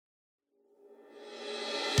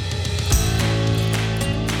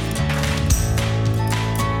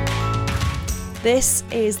This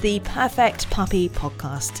is the Perfect Puppy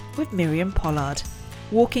Podcast with Miriam Pollard,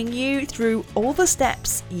 walking you through all the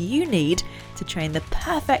steps you need to train the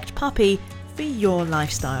perfect puppy for your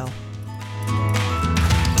lifestyle.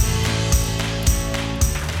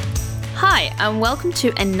 Hi, and welcome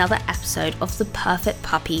to another episode of the Perfect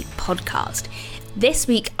Puppy Podcast. This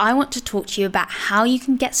week, I want to talk to you about how you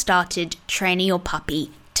can get started training your puppy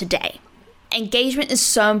today. Engagement is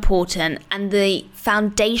so important and the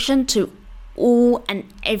foundation to all and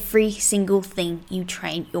every single thing you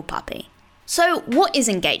train your puppy. So what is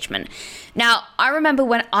engagement? Now, I remember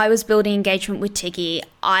when I was building engagement with Tiggy,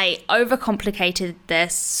 I overcomplicated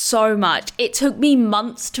this so much. It took me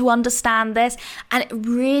months to understand this, and it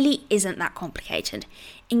really isn't that complicated.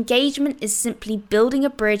 Engagement is simply building a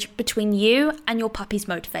bridge between you and your puppy's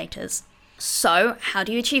motivators. So, how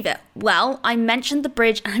do you achieve it? Well, I mentioned the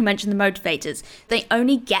bridge and I mentioned the motivators. They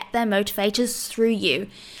only get their motivators through you,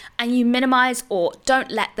 and you minimize or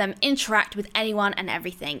don't let them interact with anyone and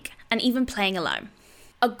everything, and even playing alone.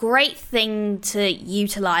 A great thing to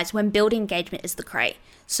utilize when building engagement is the crate.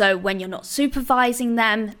 So when you're not supervising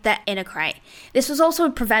them, they're in a crate. This will also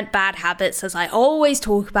prevent bad habits, as I always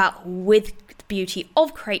talk about with the beauty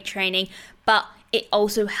of crate training, but it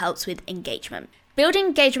also helps with engagement. Building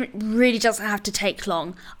engagement really doesn't have to take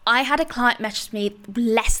long. I had a client message me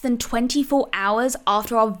less than 24 hours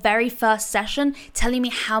after our very first session telling me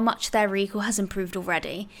how much their recall has improved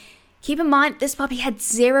already. Keep in mind, this puppy had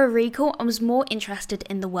zero recall and was more interested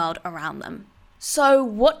in the world around them. So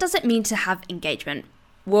what does it mean to have engagement?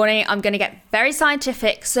 Warning, I'm going to get very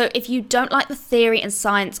scientific, so if you don't like the theory and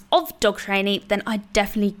science of dog training, then I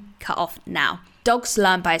definitely cut off now. Dogs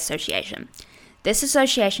learn by association. This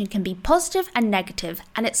association can be positive and negative,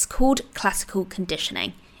 and it's called classical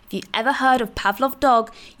conditioning. If you've ever heard of Pavlov's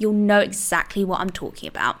dog, you'll know exactly what I'm talking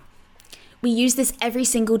about. We use this every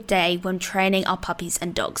single day when training our puppies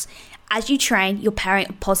and dogs. As you train, you're pairing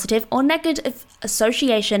a positive or negative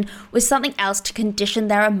association with something else to condition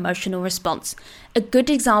their emotional response. A good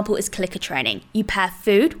example is clicker training. You pair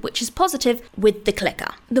food, which is positive, with the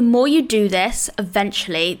clicker. The more you do this,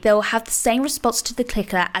 eventually they'll have the same response to the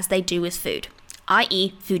clicker as they do with food.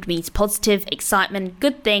 I.e., food means positive, excitement,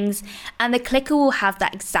 good things, and the clicker will have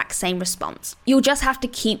that exact same response. You'll just have to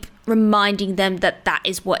keep reminding them that that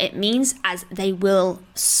is what it means, as they will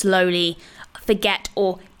slowly forget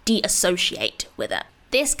or de-associate with it.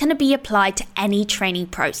 This can be applied to any training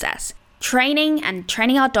process. Training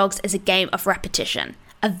our dogs is a game of repetition.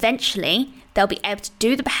 Eventually, they'll be able to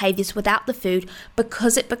do the behaviors without the food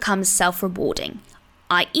because it becomes self-rewarding.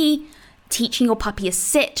 I.e., teaching your puppy a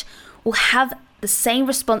sit will have the same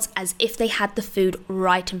response as if they had the food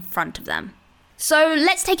right in front of them. So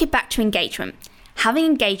let's take it back to engagement. Having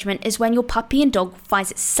engagement is when your puppy and dog finds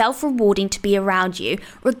it self-rewarding to be around you,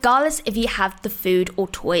 regardless if you have the food or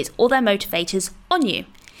toys or their motivators on you.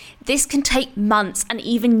 This can take months and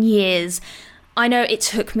even years. I know it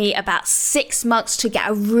took me about 6 months to get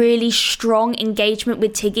a really strong engagement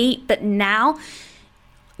with Tiggy, but now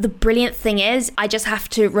the brilliant thing is I just have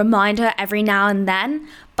to remind her every now and then,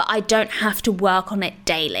 but I don't have to work on it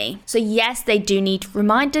daily. So yes, they do need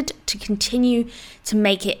reminded to continue to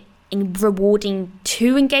make it rewarding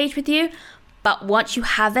to engage with you, but once you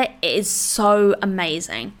have it, it is so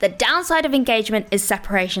amazing. The downside of engagement is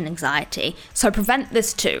separation anxiety, so prevent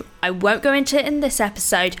this too. I won't go into it in this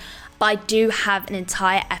episode, but I do have an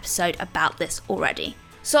entire episode about this already.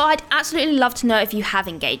 So I'd absolutely love to know if you have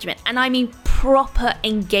engagement, and I mean proper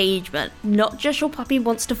engagement, not just your puppy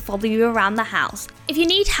wants to follow you around the house. If you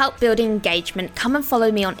need help building engagement, come and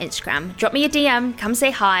follow me on Instagram. Drop me a DM, come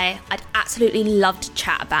say hi. I'd absolutely love to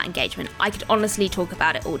chat about engagement. I could honestly talk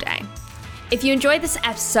about it all day. If you enjoyed this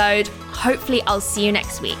episode, hopefully I'll see you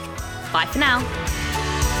next week. Bye for now.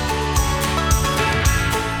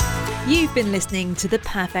 You've been listening to the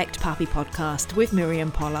Perfect Puppy Podcast with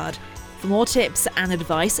Miriam Pollard. For more tips and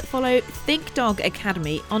advice, follow Think Dog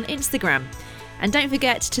Academy on Instagram. And don't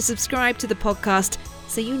forget to subscribe to the podcast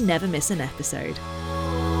so you never miss an episode.